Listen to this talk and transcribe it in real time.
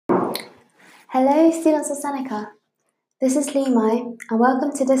Hello, students of Seneca. This is Lee Mai, and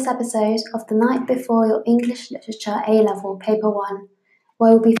welcome to this episode of The Night Before Your English Literature A-Level Paper 1,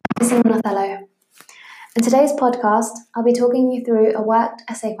 where we'll be focusing on Othello. In today's podcast, I'll be talking you through a worked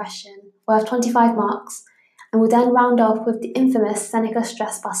essay question worth 25 marks, and we'll then round off with the infamous Seneca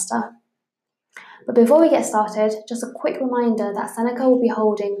Stress Buster. But before we get started, just a quick reminder that Seneca will be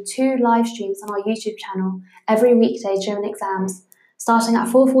holding 2 live streams on our YouTube channel every weekday during exams, starting at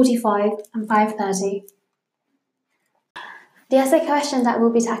 4:45 and 5:30. The essay question that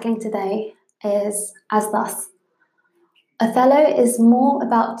we'll be tackling today is as thus. Othello is more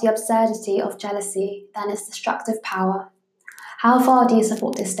about the absurdity of jealousy than its destructive power. How far do you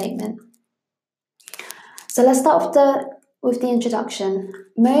support this statement? So let's start with the introduction.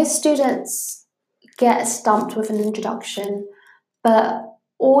 Most students get stumped with an introduction, but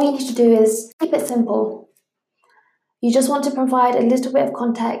all you need to do is keep it simple. You just want to provide a little bit of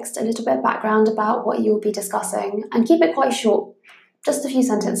context, a little bit of background about what you'll be discussing, and keep it quite short, just a few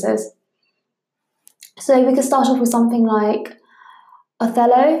sentences. So we could start off with something like,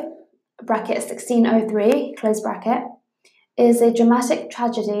 Othello, bracket 1603, close bracket, is a dramatic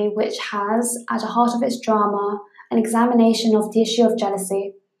tragedy which has, at the heart of its drama, an examination of the issue of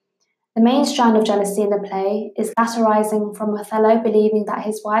jealousy. The main strand of jealousy in the play is that arising from Othello believing that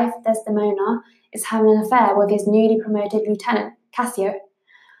his wife, Desdemona, is having an affair with his newly promoted lieutenant, Cassio.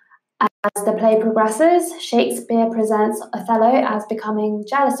 As the play progresses, Shakespeare presents Othello as becoming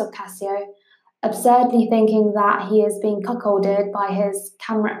jealous of Cassio, absurdly thinking that he is being cuckolded by his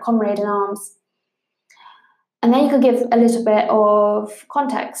comrade in arms. And then you could give a little bit of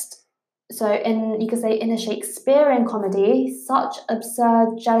context. So you could say in a Shakespearean comedy, such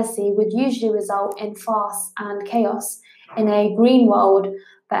absurd jealousy would usually result in farce and chaos in a green world,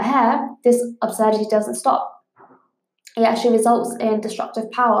 but here, this absurdity doesn't stop. It actually results in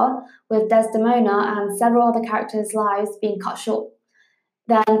destructive power, with Desdemona and several other characters' lives being cut short.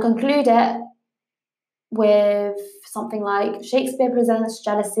 Then conclude it with something like, Shakespeare presents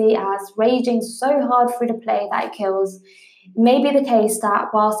jealousy as raging so hard through the play that it kills. It may be the case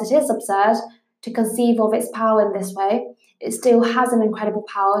that whilst it is absurd to conceive of its power in this way, it still has an incredible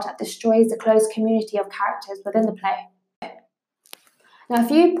power that destroys the close community of characters within the play. Now, a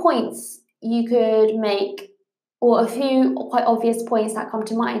few points you could make, or a few quite obvious points that come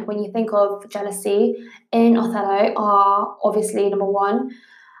to mind when you think of jealousy in Othello are obviously, number one,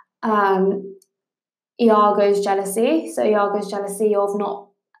 Iago's jealousy. So Iago's jealousy of not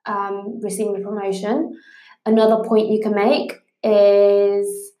receiving a promotion. Another point you can make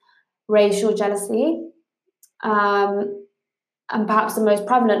is racial jealousy. And perhaps the most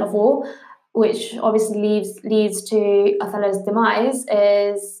prevalent of all, which obviously leads to Othello's demise,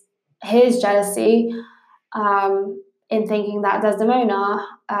 is his jealousy in thinking that Desdemona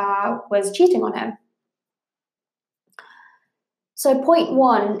was cheating on him. So point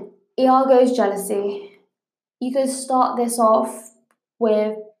one, Iago's jealousy. You could start this off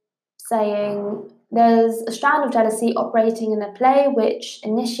with saying there's a strand of jealousy operating in the play which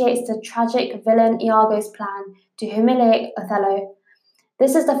initiates the tragic villain Iago's plan to humiliate Othello.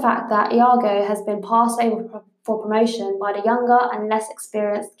 This is the fact that Iago has been passed over for promotion by the younger and less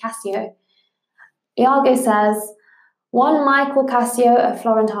experienced Cassio. Iago says, one Michael Cassio, a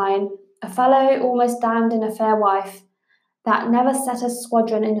Florentine, a fellow almost damned in a fair wife, that never set a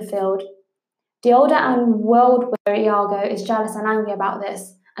squadron in the field. The older and world-weary Iago is jealous and angry about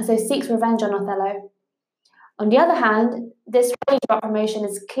this, and so seeks revenge on Othello. On the other hand, this rage about promotion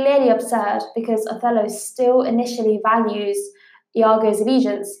is clearly absurd because Othello still initially values Iago's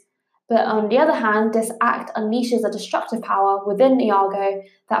allegiance, but on the other hand, this act unleashes a destructive power within Iago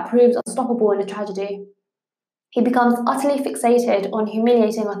that proves unstoppable in the tragedy. He becomes utterly fixated on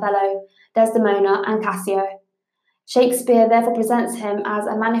humiliating Othello, Desdemona, and Cassio. Shakespeare therefore presents him as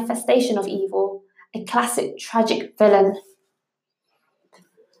a manifestation of evil, a classic tragic villain.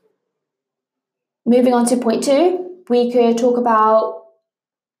 Moving on to point two, we could talk about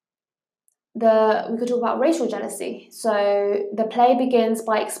racial jealousy. So the play begins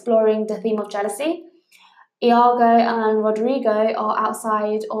by exploring the theme of jealousy. Iago and Roderigo are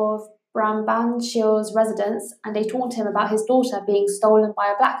outside of Brabantio's residence, and they taunt him about his daughter being stolen by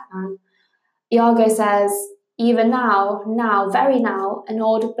a black man. Iago says, even now, very now, an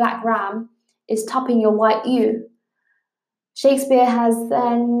old black ram is topping your white ewe. Shakespeare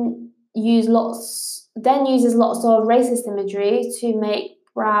uses lots of racist imagery to make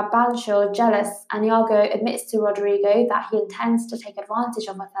Brabantio jealous, and Iago admits to Roderigo that he intends to take advantage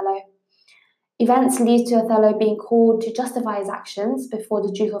of Othello. Events lead to Othello being called to justify his actions before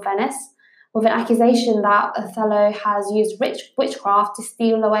the Duke of Venice, with an accusation that Othello has used witchcraft to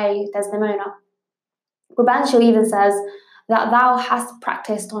steal away Desdemona. Brabantio even says that thou hast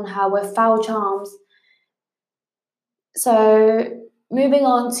practised on her with foul charms. So, moving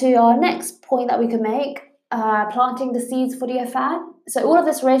on to our next point that we could make, planting the seeds for the affair. So, all of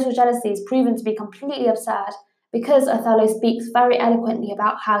this racial jealousy is proven to be completely absurd because Othello speaks very eloquently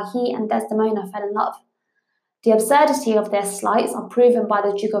about how he and Desdemona fell in love. The absurdity of their slights are proven by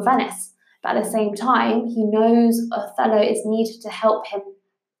the Duke of Venice, but at the same time, he knows Othello is needed to help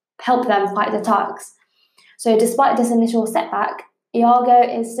them fight the Turks. So despite this initial setback, Iago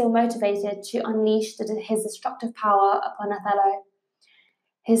is still motivated to unleash his destructive power upon Othello.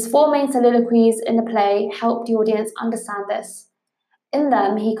 His 4 main soliloquies in the play help the audience understand this. In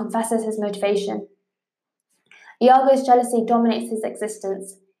them, he confesses his motivation. Iago's jealousy dominates his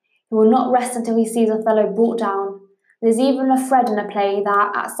existence. He will not rest until he sees Othello brought down. There's even a thread in the play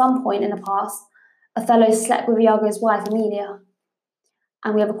that, at some point in the past, Othello slept with Iago's wife, Emilia.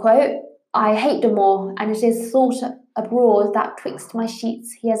 And we have a quote, I hate the more, and it is thought abroad that twixt my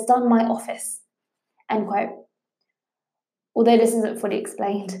sheets he has done my office. End quote. Although this isn't fully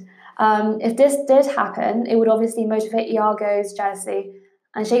explained. If this did happen, it would obviously motivate Iago's jealousy,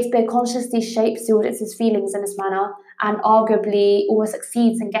 and Shakespeare consciously shapes the audience's feelings in this manner, and arguably almost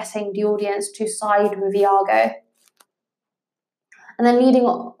succeeds in getting the audience to side with Iago. And then leading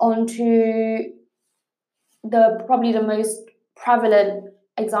on to probably the most prevalent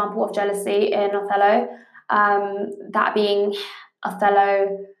example of jealousy in Othello, that being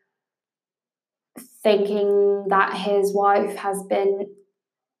Othello thinking that his wife has been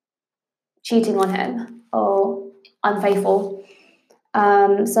cheating on him or unfaithful.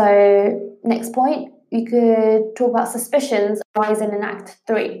 So next point, we could talk about suspicions arising in Act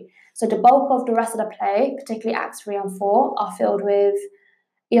 3. So the bulk of the rest of the play, particularly Acts 3 and 4, are filled with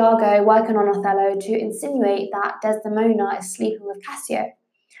Iago working on Othello to insinuate that Desdemona is sleeping with Cassio.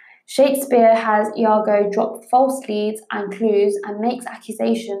 Shakespeare has Iago drop false leads and clues and makes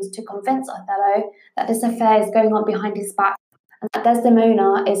accusations to convince Othello that this affair is going on behind his back and that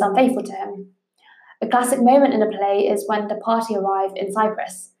Desdemona is unfaithful to him. A classic moment in the play is when the party arrive in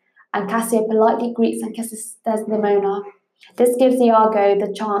Cyprus and Cassio politely greets and kisses Desdemona. This gives Iago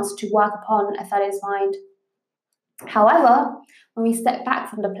the chance to work upon Othello's mind. However, when we step back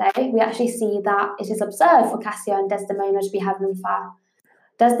from the play, we actually see that it is absurd for Cassio and Desdemona to be having an affair.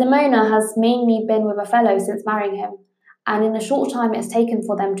 Desdemona has mainly been with Othello since marrying him, and in the short time it has taken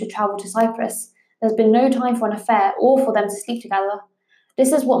for them to travel to Cyprus, there's been no time for an affair or for them to sleep together.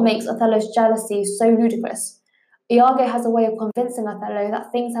 This is what makes Othello's jealousy so ludicrous. Iago has a way of convincing Othello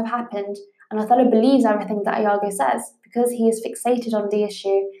that things have happened, and Othello believes everything that Iago says because he is fixated on the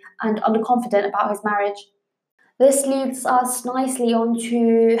issue and underconfident about his marriage. This leads us nicely on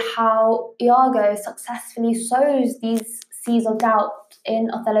to how Iago successfully sows these seeds of doubt in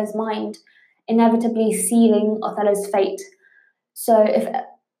Othello's mind, inevitably sealing Othello's fate. So if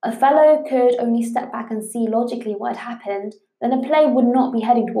Othello could only step back and see logically what had happened, then the play would not be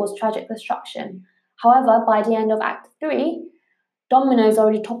heading towards tragic destruction. However, by the end of Act 3, dominoes are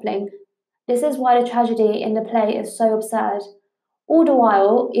already toppling. This is why the tragedy in the play is so absurd. All the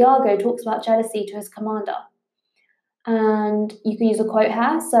while, Iago talks about jealousy to his commander. And you can use a quote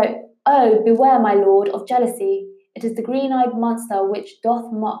here. So, oh, beware, my lord, of jealousy. It is the green-eyed monster which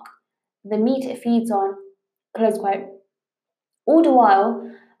doth mock the meat it feeds on. Close quote. All the while,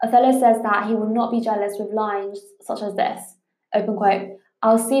 Othello says that he will not be jealous with lines such as this. Open quote.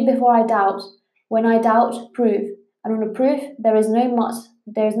 I'll see before I doubt. When I doubt, prove. And on the proof, there is no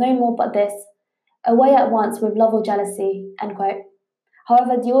more but this. Away at once with love or jealousy. End quote.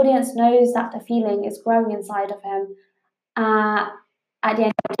 However, the audience knows that the feeling is growing inside of him. At the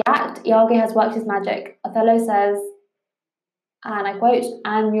end of the act, Iago has worked his magic. Othello says, and I quote,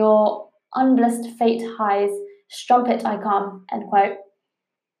 and your unblessed fate highs, strumpet I come, end quote.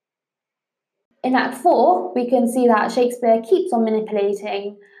 In Act 4, we can see that Shakespeare keeps on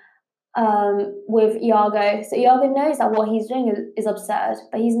manipulating with Iago. So Iago knows that what he's doing is absurd,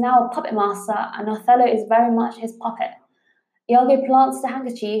 but he's now a puppet master, and Othello is very much his puppet. Iago plants the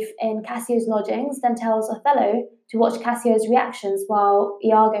handkerchief in Cassio's lodgings, then tells Othello to watch Cassio's reactions while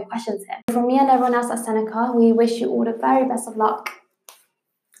Iago questions him. From me and everyone else at Seneca, we wish you all the very best of luck.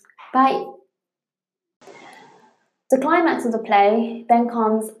 Bye. The climax of the play then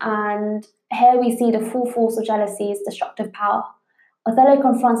comes, and here we see the full force of jealousy's destructive power. Othello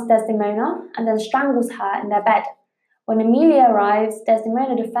confronts Desdemona and then strangles her in their bed. When Emilia arrives,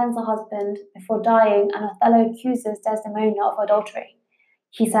 Desdemona defends her husband before dying, and Othello accuses Desdemona of adultery.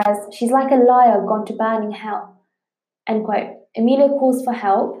 He says, she's like a liar gone to burning hell. End quote. Emilia calls for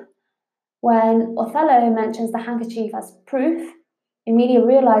help, When Othello mentions the handkerchief as proof, Emilia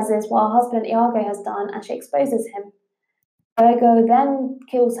realizes what her husband Iago has done and she exposes him. Iago then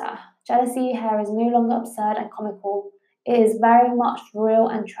kills her. Jealousy here is no longer absurd and comical. It is very much real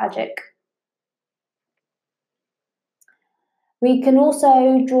and tragic. We can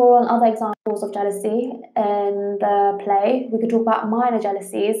also draw on other examples of jealousy in the play. We could talk about minor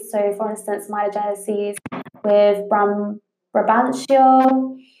jealousies. So, for instance, minor jealousies with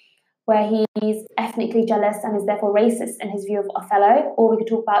Brabantio, where he's ethnically jealous and is therefore racist in his view of Othello. Or we could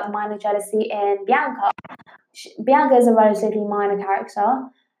talk about minor jealousy in Bianca. Bianca is a relatively minor character,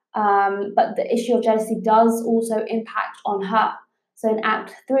 but the issue of jealousy does also impact on her. So in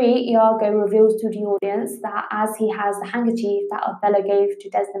Act 3, Iago reveals to the audience that as he has the handkerchief that Othello gave to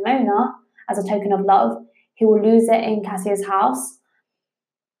Desdemona as a token of love, he will lose it in Cassio's house.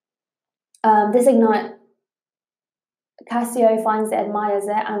 Cassio finds it, admires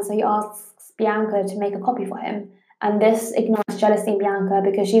it, and so he asks Bianca to make a copy for him. And this ignites jealousy in Bianca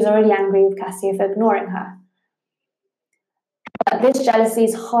because she's already angry with Cassio for ignoring her. But this jealousy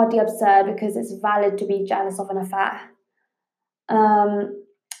is hardly absurd because it's valid to be jealous of an affair.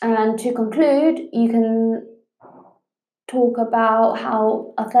 And to conclude, you can talk about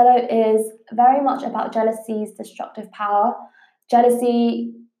how Othello is very much about jealousy's destructive power.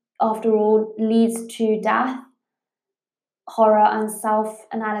 Jealousy, after all, leads to death, horror, and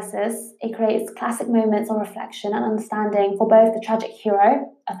self-analysis. It creates classic moments of reflection and understanding for both the tragic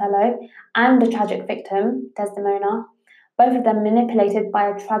hero, Othello, and the tragic victim, Desdemona, both of them manipulated by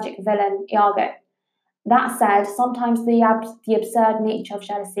a tragic villain, Iago. That said, sometimes the absurd nature of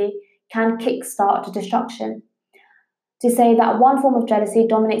jealousy can kickstart to destruction. To say that one form of jealousy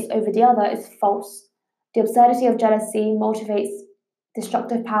dominates over the other is false. The absurdity of jealousy motivates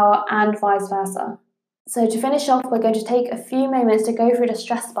destructive power and vice versa. So to finish off, we're going to take a few moments to go through the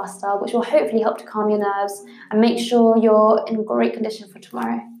stress buster, which will hopefully help to calm your nerves and make sure you're in great condition for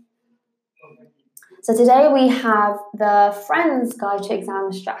tomorrow. So today we have the Friends Guide to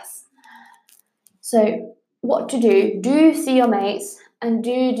Exam Stress. So what to do? Do see your mates and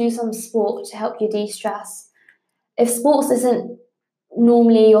do some sport to help you de-stress. If sports isn't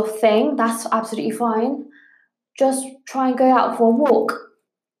normally your thing, that's absolutely fine. Just try and go out for a walk.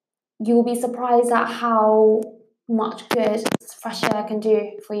 You'll be surprised at how much good fresh air can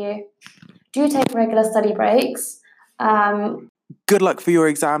do for you. Do take regular study breaks. Good luck for your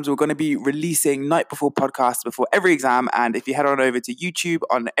exams. We're going to be releasing night before podcasts before every exam. And if you head on over to YouTube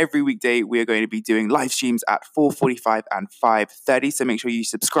on every weekday, we are going to be doing live streams at 4:45 and 5:30. So make sure you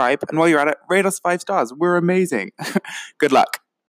subscribe. And while you're at it, rate us 5 stars. We're amazing. Good luck.